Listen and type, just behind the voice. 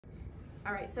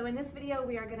All right, so in this video,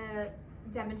 we are gonna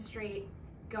demonstrate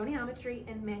goniometry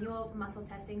and manual muscle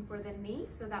testing for the knee.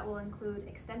 So that will include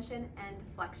extension and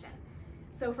flexion.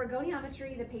 So for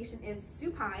goniometry, the patient is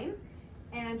supine,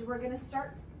 and we're gonna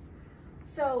start.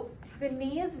 So the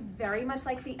knee is very much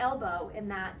like the elbow in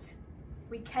that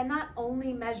we cannot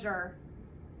only measure,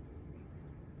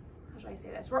 how should I say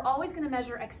this? We're always gonna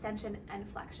measure extension and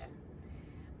flexion.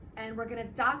 And we're gonna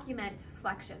document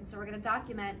flexion. So we're gonna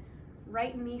document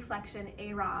right knee flexion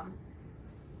AROM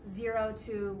 0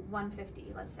 to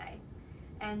 150, let's say.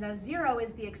 And the 0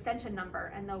 is the extension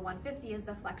number and the 150 is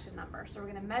the flexion number. So we're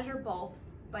gonna measure both,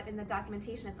 but in the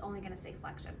documentation, it's only gonna say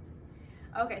flexion.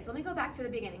 Okay, so let me go back to the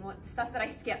beginning, the stuff that I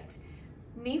skipped.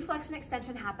 Knee flexion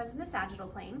extension happens in the sagittal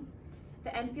plane.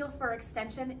 The end field for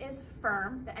extension is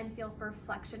firm. The end field for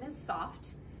flexion is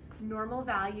soft. Normal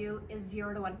value is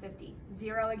 0 to 150.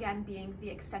 0 again being the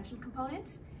extension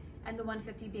component and the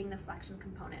 150 being the flexion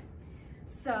component.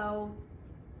 So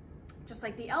just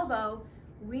like the elbow,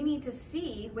 we need to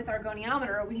see with our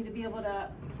goniometer, we need to be able to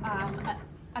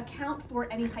account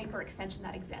for any hyperextension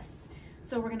that exists.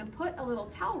 So we're gonna put a little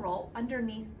towel roll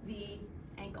underneath the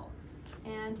ankle.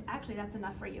 And actually that's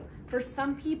enough for you. For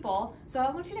some people, so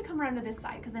I want you to come around to this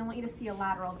side because I want you to see a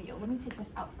lateral view. Let me take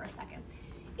this out for a second.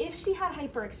 If she had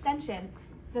hyperextension,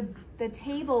 the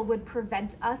table would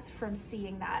prevent us from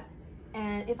seeing that.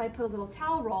 And if I put a little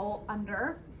towel roll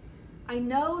under, I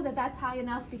know that that's high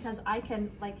enough because I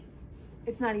can, like,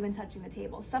 it's not even touching the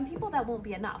table. Some people that won't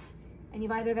be enough. And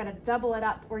you've either got to double it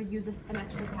up or use an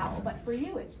extra towel. But for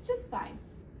you, it's just fine.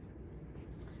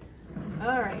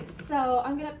 All right, so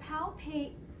I'm gonna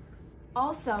palpate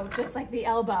also, just like the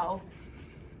elbow.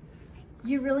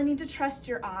 You really need to trust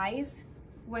your eyes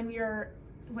when you're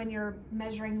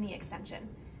measuring the extension.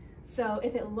 So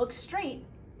if it looks straight,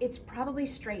 it's probably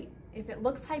straight. If it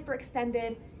looks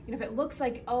hyperextended, you know, if it looks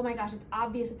like, oh my gosh, it's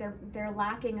obvious that they're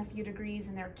lacking a few degrees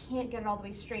and they can't get it all the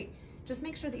way straight, just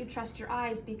make sure that you trust your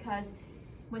eyes, because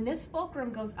when this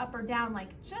fulcrum goes up or down like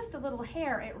just a little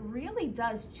hair, it really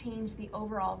does change the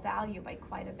overall value by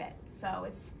quite a bit. So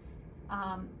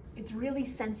it's really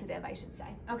sensitive, I should say.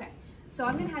 Okay, so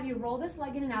I'm gonna have you roll this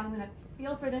leg in and out. I'm gonna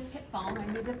feel for this hip bone. I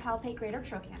need to palpate greater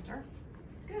trochanter.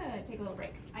 Good, take a little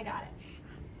break. I got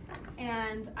it.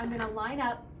 And I'm gonna line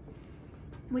up.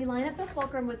 We line up the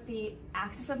fulcrum with the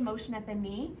axis of motion at the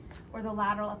knee or the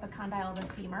lateral epicondyle of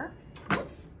the femur.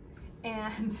 Whoops.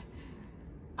 And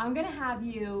I'm gonna have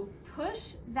you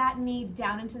push that knee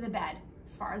down into the bed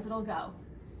as far as it'll go.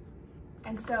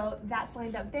 And so that's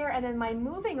lined up there. And then my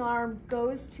moving arm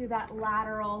goes to that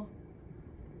lateral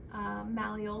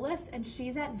malleolus, and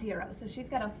she's at 0. So she's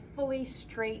got a fully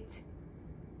straight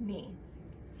knee.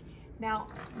 Now,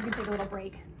 you can take a little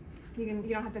break. You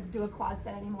don't have to do a quad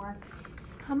set anymore.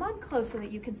 Come on close so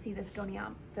that you can see this the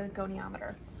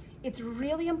goniometer. It's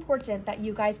really important that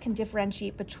you guys can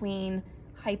differentiate between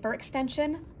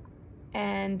hyperextension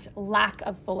and lack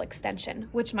of full extension,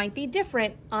 which might be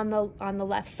different on the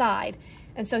left side.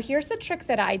 And so here's the trick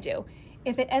that I do.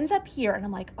 If it ends up here and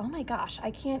I'm like, oh my gosh,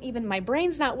 I can't even, my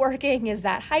brain's not working. Is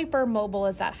that hypermobile?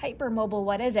 Is that hypermobile?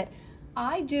 What is it?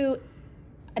 I do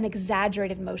an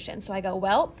exaggerated motion. So I go,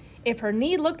 well, if her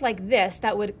knee looked like this,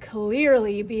 that would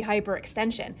clearly be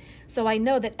hyperextension. So I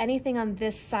know that anything on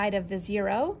this side of the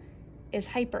 0 is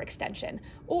hyperextension.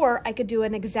 Or I could do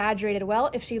an exaggerated, well,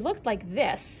 if she looked like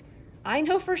this, I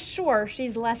know for sure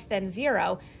she's less than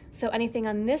 0. So anything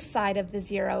on this side of the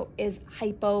 0 is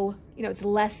hypo, it's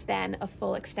less than a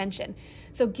full extension.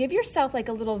 So give yourself like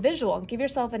a little visual, give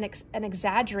yourself an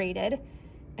exaggerated,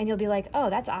 and you'll be like, oh,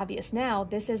 that's obvious now.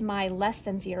 This is my less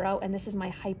than 0, and this is my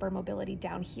hypermobility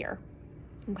down here,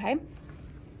 okay?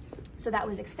 So that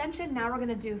was extension. Now we're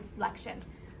gonna do flexion.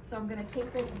 So I'm gonna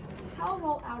take this towel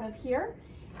roll out of here,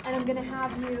 and I'm gonna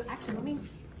have you, actually,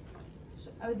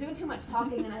 I was doing too much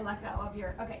talking and I let go of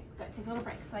your, okay, good, take a little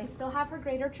break. So I still have her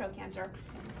greater trochanter.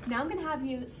 Now I'm gonna have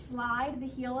you slide the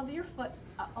heel of your foot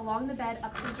along the bed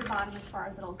up towards your bottom as far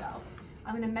as it'll go.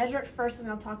 I'm gonna measure it first, and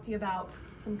then I'll talk to you about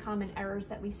some common errors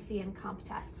that we see in comp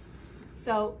tests.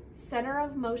 So center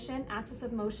of motion, axis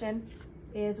of motion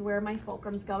is where my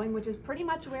fulcrum's going, which is pretty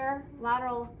much where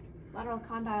lateral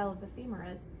condyle of the femur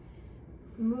is.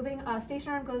 Moving,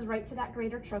 stationary arm goes right to that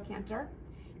greater trochanter.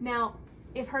 Now,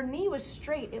 if her knee was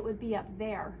straight, it would be up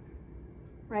there,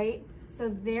 right? So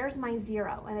there's my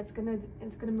 0, and it's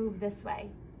gonna move this way.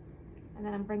 And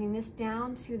then I'm bringing this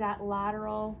down to that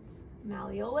lateral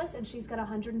malleolus, and she's got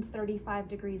 135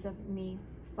 degrees of knee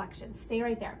flexion. Stay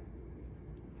right there.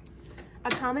 A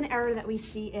common error that we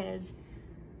see is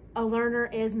a learner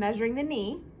is measuring the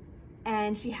knee,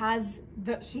 and she says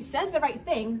the right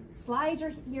thing, slide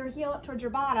your heel up towards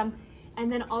your bottom,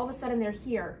 and then all of a sudden they're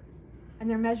here, and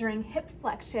they're measuring hip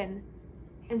flexion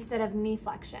instead of knee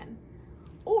flexion.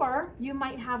 Or you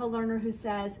might have a learner who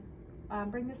says,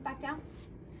 bring this back down.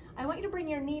 I want you to bring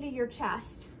your knee to your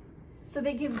chest. So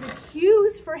they give the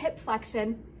cues for hip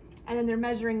flexion, and then they're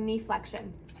measuring knee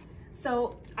flexion.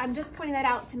 So I'm just pointing that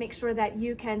out to make sure that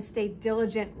you can stay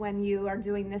diligent when you are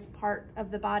doing this part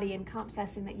of the body in comp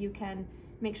testing, that you can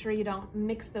make sure you don't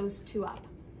mix those two up.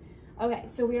 Okay,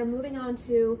 so we are moving on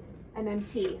to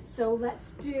MMT. So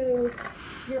let's do,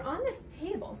 you're on the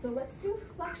table, so let's do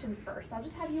flexion first. I'll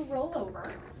just have you roll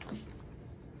over.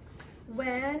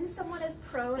 When someone is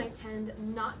prone, I tend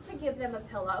not to give them a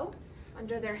pillow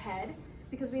under their head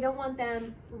because we don't want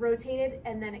them rotated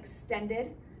and then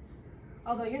extended.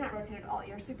 Although you're not rotated at all,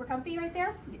 you're super comfy right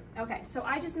there? Yeah. Okay, so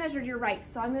I just measured your right,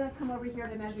 so I'm gonna come over here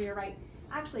to measure your right.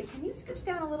 Actually, can you scooch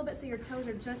down a little bit so your toes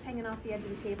are just hanging off the edge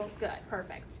of the table? Good,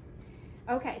 perfect.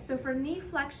 Okay, so for knee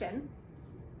flexion,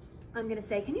 I'm gonna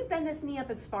say, can you bend this knee up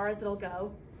as far as it'll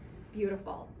go?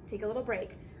 Beautiful, take a little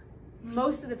break.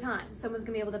 Most of the time, someone's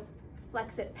gonna be able to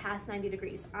flex it past 90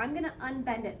 degrees. I'm gonna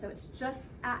unbend it so it's just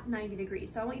at 90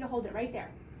 degrees. So I want you to hold it right there.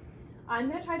 I'm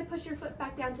gonna try to push your foot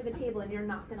back down to the table and you're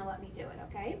not gonna let me do it,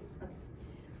 okay?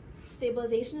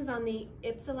 Stabilization is on the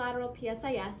ipsilateral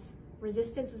PSIS.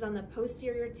 Resistance is on the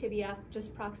posterior tibia,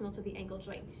 just proximal to the ankle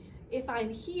joint. If I'm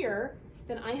here,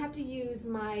 then I have to use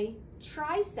my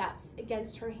triceps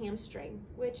against her hamstring,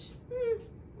 which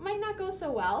might not go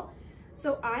so well.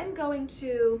 So I'm going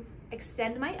to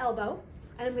extend my elbow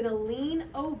and I'm gonna lean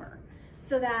over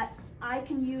so that I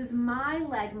can use my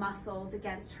leg muscles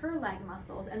against her leg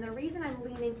muscles. And the reason I'm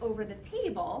leaning over the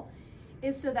table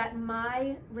is so that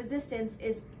my resistance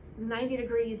is 90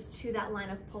 degrees to that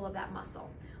line of pull of that muscle.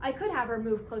 I could have her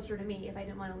move closer to me if I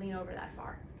didn't want to lean over that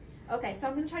far. Okay, so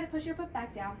I'm gonna try to push your foot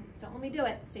back down. Don't let me do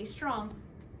it, stay strong.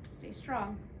 Stay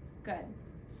strong, good.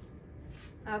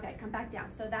 Okay, come back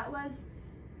down. So that was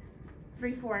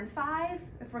 3, 4, and 5.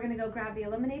 If we're gonna go gravity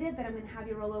eliminated, then I'm gonna have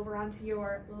you roll over onto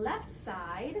your left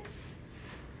side.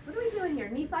 What are we doing here?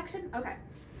 Knee flexion? Okay.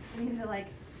 I need to like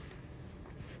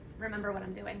remember what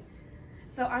I'm doing.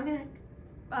 So I'm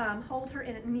gonna hold her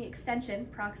in a knee extension,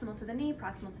 proximal to the knee,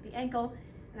 proximal to the ankle.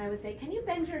 And I would say, can you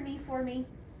bend your knee for me?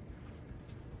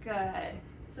 Good.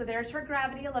 So there's her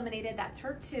gravity eliminated, that's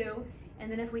her 2.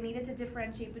 And then if we needed to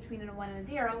differentiate between a 1 and a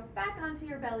 0, back onto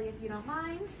your belly if you don't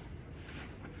mind.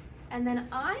 And then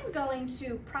I'm going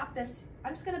to prop this,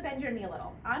 I'm just gonna bend your knee a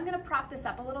little. I'm gonna prop this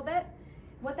up a little bit.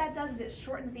 What that does is it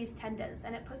shortens these tendons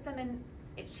and it puts them in,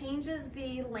 it changes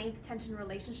the length tension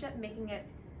relationship, making it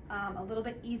a little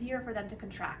bit easier for them to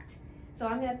contract. So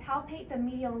I'm gonna palpate the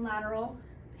medial and lateral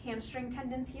hamstring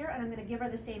tendons here and I'm gonna give her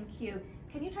the same cue.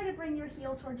 Can you try to bring your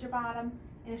heel towards your bottom?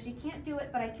 And if she can't do it,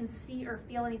 but I can see or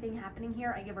feel anything happening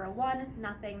here, I give her a 1,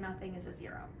 nothing, nothing is a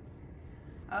 0.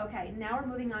 Okay, now we're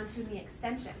moving on to knee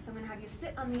extension. So I'm gonna have you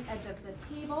sit on the edge of the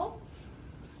table.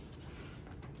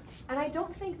 And I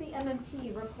don't think the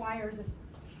MMT requires,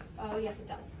 oh yes it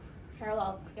does.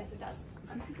 Parallel, yes it does.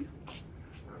 I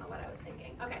don't know what I was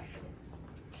thinking. Okay.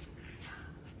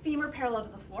 Femur parallel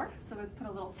to the floor. So we put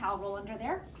a little towel roll under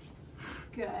there.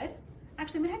 Good.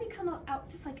 Actually, I'm gonna have you come out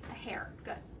just like a hair.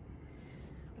 Good.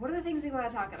 What are the things we wanna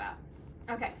talk about?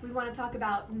 Okay, we wanna talk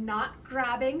about not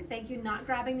grabbing, thank you, not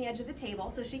grabbing the edge of the table.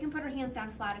 So she can put her hands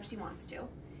down flat if she wants to.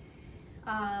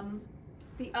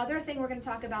 The other thing we're gonna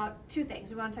talk about, 2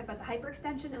 things. We wanna talk about the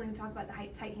hyperextension and we're gonna talk about the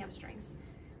tight hamstrings,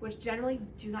 which generally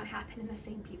do not happen in the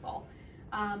same people.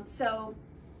 So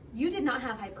you did not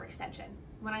have hyperextension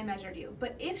when I measured you,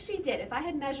 but if she did, if I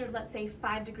had measured, let's say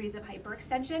 5 degrees of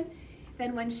hyperextension,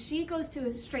 then when she goes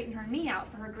to straighten her knee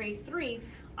out for her grade 3,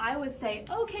 I would say,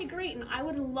 okay, great, and I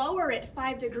would lower it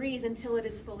 5 degrees until it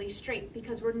is fully straight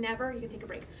because we're never, you can take a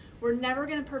break, we're never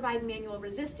gonna provide manual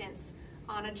resistance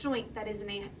on a joint that is in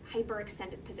a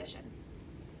hyperextended position.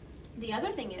 The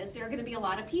other thing is there are gonna be a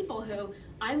lot of people who,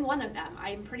 I'm one of them,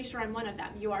 I'm pretty sure I'm one of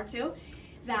them, you are too,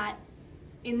 that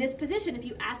in this position, if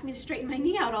you ask me to straighten my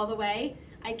knee out all the way,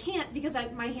 I can't because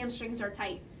my hamstrings are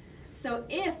tight. So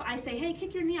if I say, hey,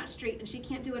 kick your knee out straight, and she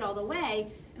can't do it all the way,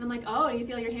 and I'm like, oh, you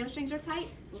feel your hamstrings are tight?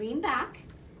 Lean back,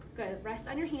 good, rest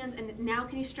on your hands, and now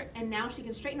can you and now she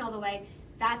can straighten all the way,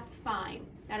 that's fine.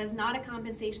 That is not a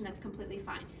compensation, that's completely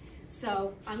fine.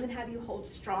 So I'm gonna have you hold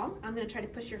strong. I'm gonna try to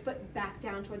push your foot back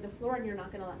down toward the floor and you're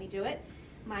not gonna let me do it.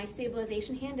 My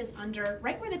stabilization hand is under,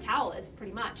 right where the towel is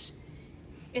pretty much.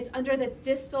 It's under the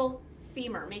distal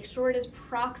femur. Make sure it is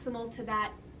proximal to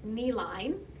that knee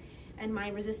line. And my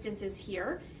resistance is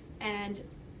here. And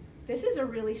This is a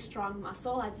really strong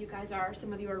muscle, as you guys are,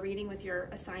 some of you are reading with your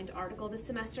assigned article this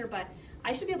semester, but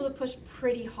I should be able to push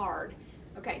pretty hard.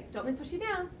 Okay, don't let me push you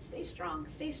down. Stay strong,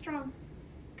 stay strong.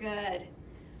 Good.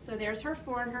 So there's her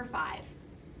 4 and her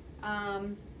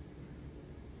 5.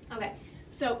 Okay,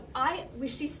 so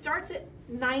she starts at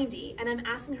 90, and I'm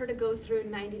asking her to go through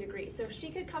 90 degrees. So if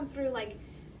she could come through like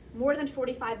more than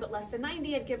 45 but less than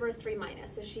 90, I'd give her a 3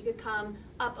 minus. If she could come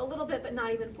up a little bit but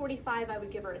not even 45, I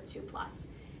would give her a 2 plus.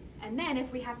 And then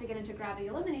if we have to get into gravity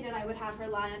eliminated, I would have her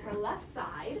lie on her left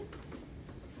side.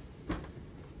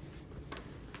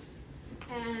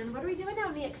 And what are we doing now?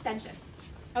 Knee extension.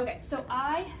 Okay, so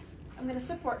I'm gonna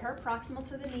support her proximal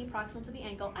to the knee, proximal to the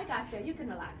ankle. I got you, you can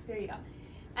relax, there you go.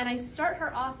 And I start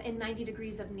her off in 90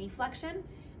 degrees of knee flexion,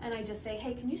 and I just say,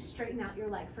 hey, can you straighten out your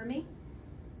leg for me?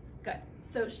 Good,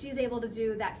 so she's able to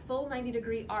do that full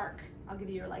 90-degree arc. I'll give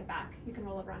you your leg back. You can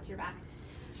roll over onto your back.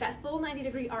 That full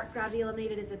 90-degree arc gravity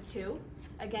eliminated is a 2.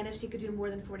 Again, if she could do more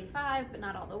than 45, but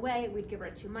not all the way, we'd give her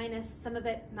a 2 minus. Some of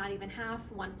it, not even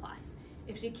half, 1 plus.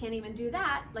 If she can't even do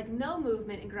that, like no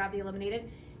movement in gravity eliminated,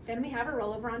 then we have her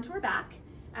roll over onto her back,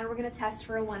 and we're gonna test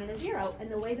for a 1 and a 0. And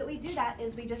the way that we do that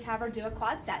is we just have her do a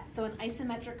quad set. So an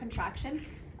isometric contraction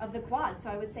of the quad.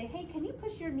 So I would say, hey, can you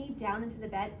push your knee down into the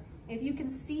bed? If you can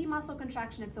see muscle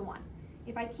contraction, it's a 1.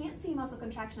 If I can't see muscle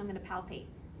contraction, I'm gonna palpate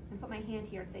and put my hand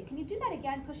here and say, can you do that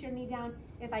again? Push your knee down.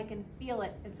 If I can feel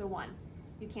it, it's a 1.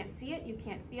 You can't see it, you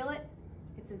can't feel it,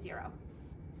 it's a 0.